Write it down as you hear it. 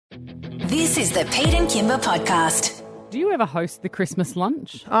This is the Pete and Kymba podcast. Do you ever host the Christmas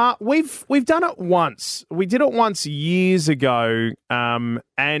lunch? We've done it once. We did it once years ago,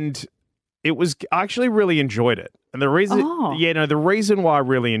 and it was I actually really enjoyed it. And the reason, the reason why I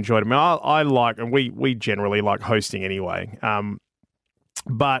really enjoyed it, I mean, I like, and we generally like hosting anyway,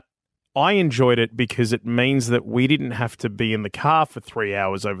 but I enjoyed it because it means that we didn't have to be in the car for 3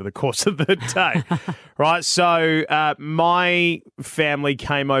 hours over the course of the day, right? So my family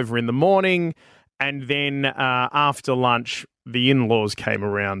came over in the morning, and then after lunch, the in-laws came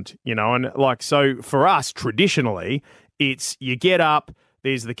around, and so for us, traditionally, it's you get up,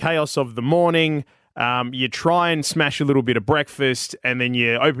 there's the chaos of the morning, you try and smash a little bit of breakfast, and then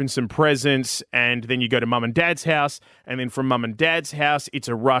you open some presents, and then you go to mum and dad's house, and then from mum and dad's house, it's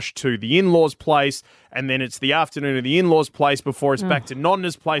a rush to the in-laws' place, and then it's the afternoon of the in-laws' place before it's back to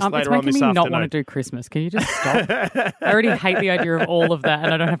Nonna's place later on this afternoon. It's making me not want to do Christmas. Can you just stop? I already hate the idea of all of that,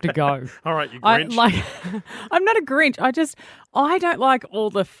 and I don't have to go. All right, you Grinch. I'm not a Grinch. I don't like all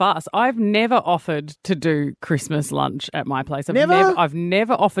the fuss. I've never offered to do Christmas lunch at my place. I've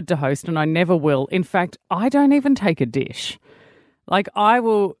never offered to host, and I never will. In fact, I don't even take a dish. I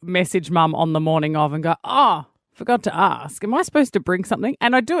will message mum on the morning of and go, forgot to ask. Am I supposed to bring something?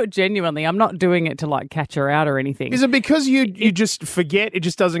 And I do it genuinely. I'm not doing it to catch her out or anything. Is it because you just forget? It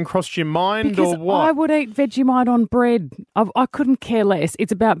just doesn't cross your mind, or what? I would eat Vegemite on bread. I couldn't care less.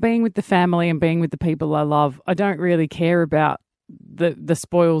 It's about being with the family and being with the people I love. I don't really care about the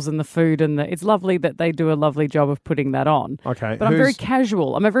spoils and the food, and it's lovely that they do a lovely job of putting that on. Okay. But I'm very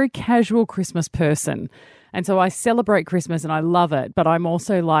casual. I'm a very casual Christmas person. And so I celebrate Christmas and I love it. But I'm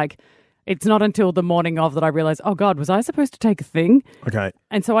also it's not until the morning of that I realise, oh, God, was I supposed to take a thing? Okay.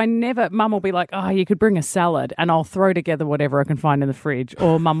 And so Mum will be like, you could bring a salad, and I'll throw together whatever I can find in the fridge.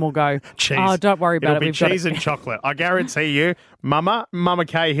 Or Mum will go, cheese. Oh, don't worry about It'll it. be cheese and chocolate. I guarantee you, Mama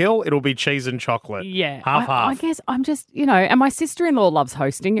Cahill, it'll be cheese and chocolate. Yeah. Half. I guess I'm just, and my sister-in-law loves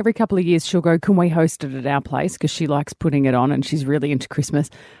hosting. Every couple of years she'll go, can we host it at our place? Because she likes putting it on and she's really into Christmas.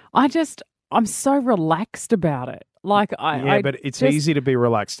 I'm so relaxed about it. But it's easy to be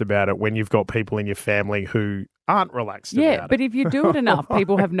relaxed about it when you've got people in your family who aren't relaxed about it. Yeah, but if you do it enough,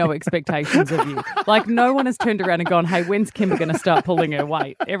 people have no expectations of you. No one has turned around and gone, hey, when's Kymba going to start pulling her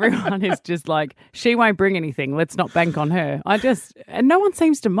weight? Everyone is just she won't bring anything. Let's not bank on her. And no one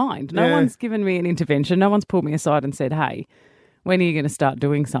seems to mind. No one's given me an intervention. No one's pulled me aside and said, hey, when are you going to start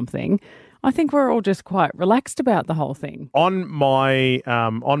doing something? I think we're all just quite relaxed about the whole thing. On my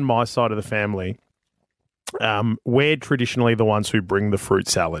side of the family, we're traditionally the ones who bring the fruit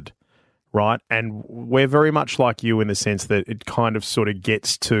salad, right? And we're very much like you in the sense that it kind of sort of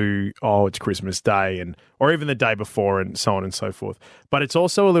gets to, it's Christmas Day or even the day before and so on and so forth. But it's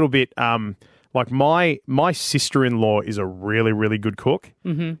also a little bit my sister-in-law is a really, really good cook.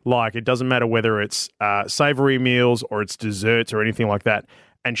 Mm-hmm. It doesn't matter whether it's savoury meals or it's desserts or anything like that.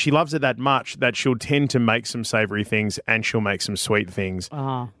 And she loves it that much that she'll tend to make some savoury things and she'll make some sweet things.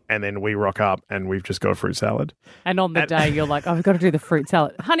 Oh. And then we rock up and we've just got a fruit salad. And on the day you're like, we've got to do the fruit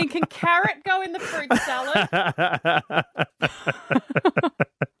salad. Honey, can carrot go in the fruit salad?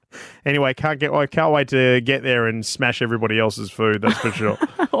 Anyway, I can't wait to get there and smash everybody else's food, that's for sure.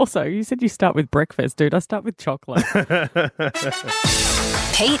 Also, you said you start with breakfast, dude. I start with chocolate. Pete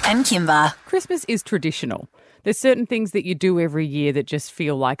and Kymba. Christmas is traditional. There's certain things that you do every year that just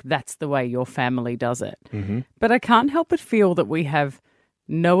feel like that's the way your family does it. Mm-hmm. But I can't help but feel that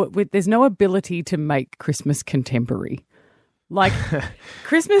there's no ability to make Christmas contemporary.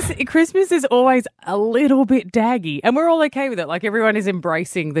 Christmas is always a little bit daggy, and we're all okay with it. Everyone is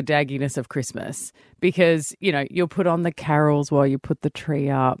embracing the dagginess of Christmas because, you'll put on the carols while you put the tree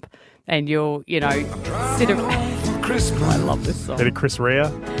up, and you'll, sit around. Christmas. I love this song. Bit of Chris Rea.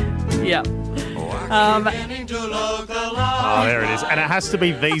 Yeah. There it is. And it has to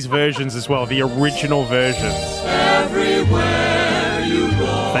be these versions as well, the original versions. Everywhere you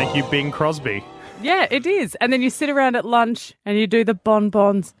go. Thank you, Bing Crosby. Yeah, it is. And then you sit around at lunch and you do the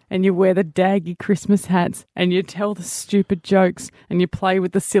bonbons and you wear the daggy Christmas hats and you tell the stupid jokes and you play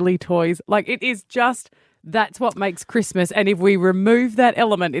with the silly toys. It is just... That's what makes Christmas. And if we remove that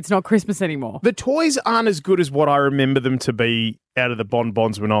element, it's not Christmas anymore. The toys aren't as good as what I remember them to be out of the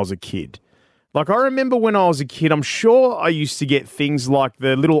bonbons when I was a kid. I remember when I was a kid, I'm sure I used to get things like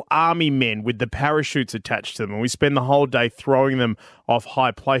the little army men with the parachutes attached to them, and we spend the whole day throwing them off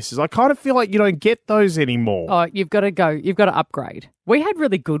high places. I kind of feel like you don't get those anymore. Oh, you've got to go. You've got to upgrade. We had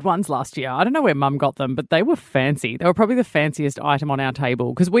really good ones last year. I don't know where Mum got them, but they were fancy. They were probably the fanciest item on our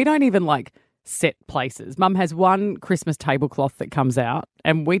table because we don't even set places. Mum has one Christmas tablecloth that comes out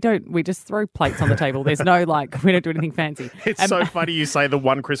And we just throw plates on the table. There's no we don't do anything fancy. It's so funny you say the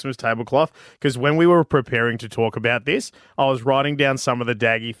one Christmas tablecloth, because when we were preparing to talk about this, I was writing down some of the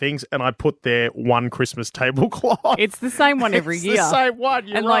daggy things and I put there one Christmas tablecloth. It's the same one every year. It's the same one,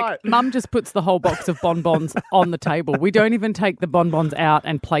 you're right. Mum just puts the whole box of bonbons on the table. We don't even take the bonbons out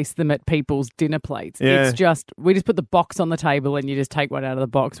and place them at people's dinner plates. Yeah. It's just, we just put the box on the table and you just take one out of the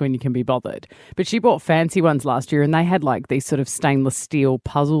box when you can be bothered. But she bought fancy ones last year and they had these sort of stainless steel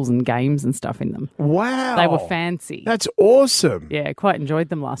puzzles and games and stuff in them. Wow. They were fancy. That's awesome. Yeah, quite enjoyed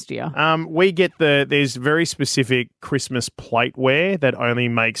them last year. We get there's very specific Christmas plateware that only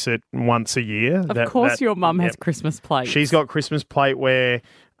makes it once a year. Of course your mum has Christmas plates. She's got Christmas plateware.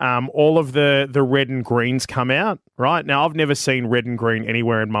 All of the red and greens come out, right? Now, I've never seen red and green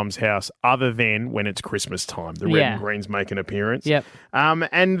anywhere in Mum's house other than when it's Christmas time. The red and greens make an appearance. Yep.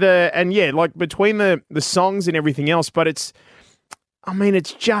 Between the songs and everything else, but it's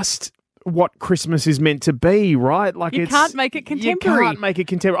just what Christmas is meant to be, right? You can't make it contemporary. You can't make it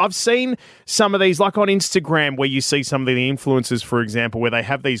contemporary. I've seen some of these, on Instagram, where you see some of the influencers, for example, where they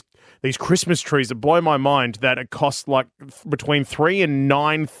have these Christmas trees that blow my mind that it costs between $3,000 and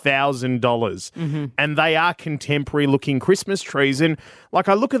 $9,000, and they are contemporary looking Christmas trees. And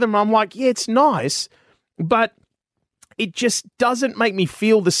I look at them, and I'm like, yeah, it's nice, but it just doesn't make me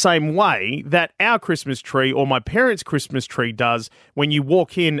feel the same way that our Christmas tree or my parents' Christmas tree does when you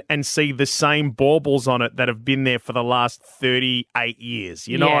walk in and see the same baubles on it that have been there for the last 38 years.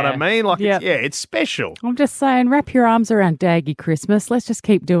 You know what I mean? It's special. I'm just saying, wrap your arms around Daggy Christmas. Let's just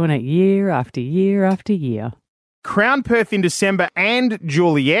keep doing it year after year after year. Crown Perth in December and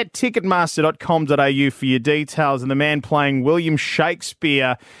Juliet. Ticketmaster.com.au for your details. And the man playing William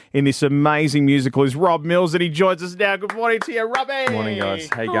Shakespeare in this amazing musical is Rob Mills, and he joins us now. Good morning to you, Robbie. Morning, guys.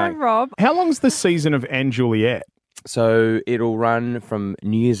 How you Hi, going? Rob. How long's the season of And Juliet? So it'll run from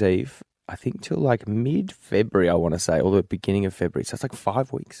New Year's Eve, I think, till mid-February, I want to say, or the beginning of February. So it's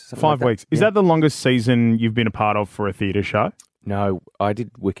 5 weeks. 5 weeks. Is that the longest season you've been a part of for a theatre show? No, I did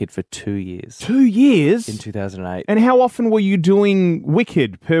Wicked for 2 years. 2 years? In 2008. And how often were you doing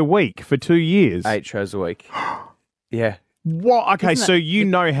Wicked per week for 2 years? 8 shows a week. Yeah. What? Okay, so you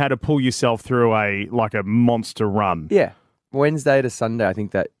know how to pull yourself through a monster run. Yeah. Wednesday to Sunday, I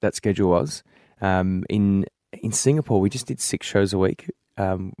think that schedule was. In Singapore, we just did 6 shows a week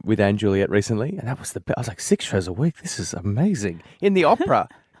with Anne Juliet recently, and that was I was like, 6 shows a week? This is amazing. In the opera,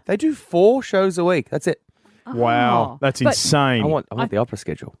 they do 4 shows a week. That's it. Wow, that's insane. I want the opera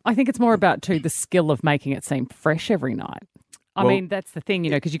schedule. I think it's more about, too, the skill of making it seem fresh every night. I mean, that's the thing,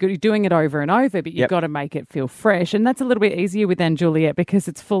 because you're doing it over and over, but you've got to make it feel fresh. And that's a little bit easier with Anne Juliet because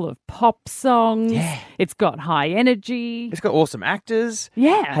it's full of pop songs. Yeah. It's got high energy. It's got awesome actors.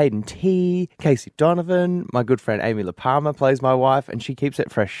 Yeah. Hayden T, Casey Donovan, my good friend Amy La Palmer plays my wife, and she keeps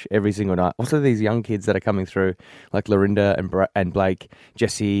it fresh every single night. Also, these young kids that are coming through, like Lorinda and Blake,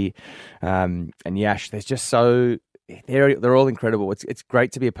 Jesse, and Yash, there's just so... They're all incredible. It's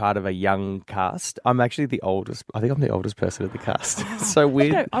great to be a part of a young cast. I'm actually the oldest. I think I'm the oldest person in the cast. It's so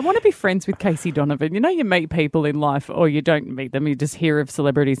weird. I want to be friends with Casey Donovan. You meet people in life, or you don't meet them. You just hear of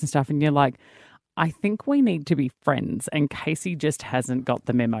celebrities and stuff, and you're like, I think we need to be friends. And Casey just hasn't got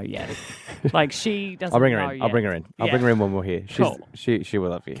the memo yet. She doesn't. I'll bring her know in. yet. I'll bring her in. I'll bring her in when we're here. Cool. She will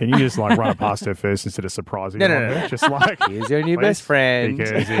love you. Can you just run it past her first instead of surprising her? No. Just here's your new best friend.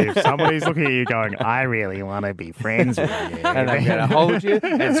 Because if somebody's looking at you going, I really want to be friends with you. And I'm going to hold you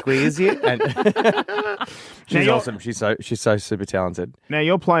and squeeze you. And she's awesome. She's so super talented. Now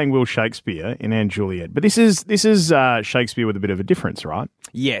you're playing Will Shakespeare in Anne Juliet, but this is Shakespeare with a bit of a difference, right?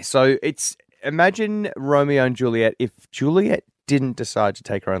 Yeah. So imagine Romeo and Juliet if Juliet didn't decide to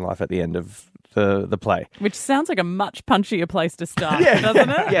take her own life at the end of the play. Which sounds like a much punchier place to start, doesn't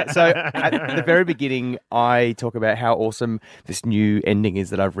it? Yeah, so at the very beginning, I talk about how awesome this new ending is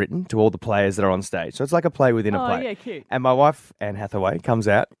that I've written to all the players that are on stage. So it's like a play within a play. Oh, yeah, cute. And my wife, Anne Hathaway, comes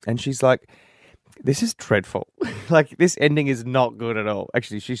out and she's like, this is dreadful. This ending is not good at all.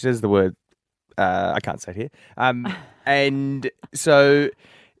 Actually, she says the word, I can't say it here. And so...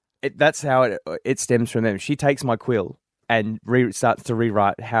 that's how it stems from them. She takes my quill and starts to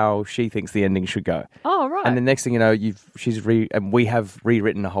rewrite how she thinks the ending should go. Oh, right. And the next thing you know, and we have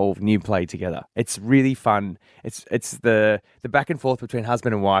rewritten a whole new play together. It's really fun. It's the back and forth between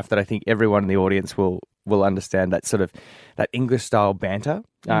husband and wife that I think everyone in the audience will understand, that sort of that English style banter,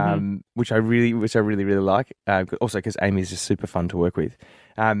 which I really like. Also because Amy is just super fun to work with,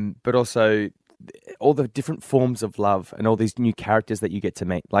 but also all the different forms of love and all these new characters that you get to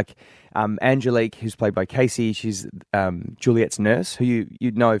meet. Like Angelique, who's played by Casey, she's Juliet's nurse, who you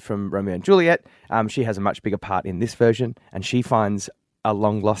know from Romeo and Juliet. She has a much bigger part in this version, and she finds a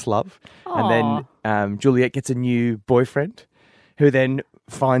long lost love. And then Juliet gets a new boyfriend who then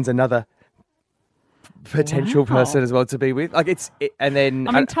finds another potential person as well to be with. And then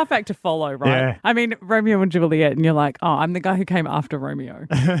I mean, tough act to follow, right? Yeah. I mean, Romeo and Juliet, and you're like, oh, I'm the guy who came after Romeo.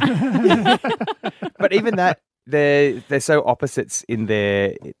 But even that, they're so opposites in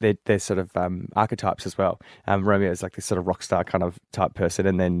their sort of archetypes as well. Romeo is like this sort of rock star kind of type person,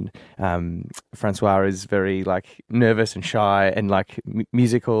 and then Francois is very like nervous and shy and like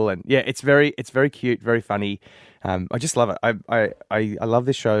musical, and it's very cute, very funny. I just love it. I love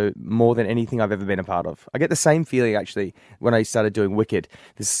this show more than anything I've ever been a part of. I get the same feeling actually when I started doing Wicked,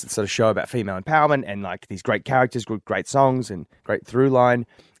 this sort of show about female empowerment and like these great characters, great songs and great through line.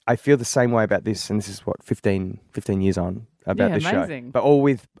 I feel the same way about this, and this is what 15 years on about this amazing. show, but all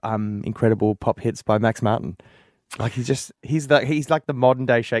with incredible pop hits by Max Martin. Like he's like the modern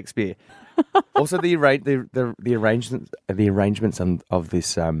day Shakespeare. Also, the arrangements of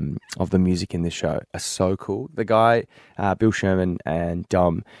this of the music in this show are so cool. The guy Bill Sherman and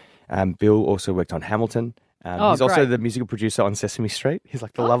Dom. Bill also worked on Hamilton. He's also the musical producer on Sesame Street. He's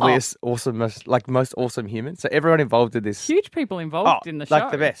like the loveliest, awesomest, like most awesome human. So everyone involved in this. Huge people involved in the show.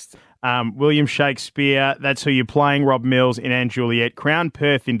 Like the best. William Shakespeare, that's who you're playing, Rob Mills in & Juliet. Crown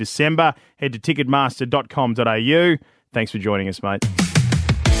Perth in December. Head to ticketmaster.com.au. Thanks for joining us, mate.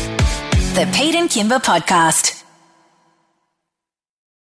 The Pete and Kymba Podcast.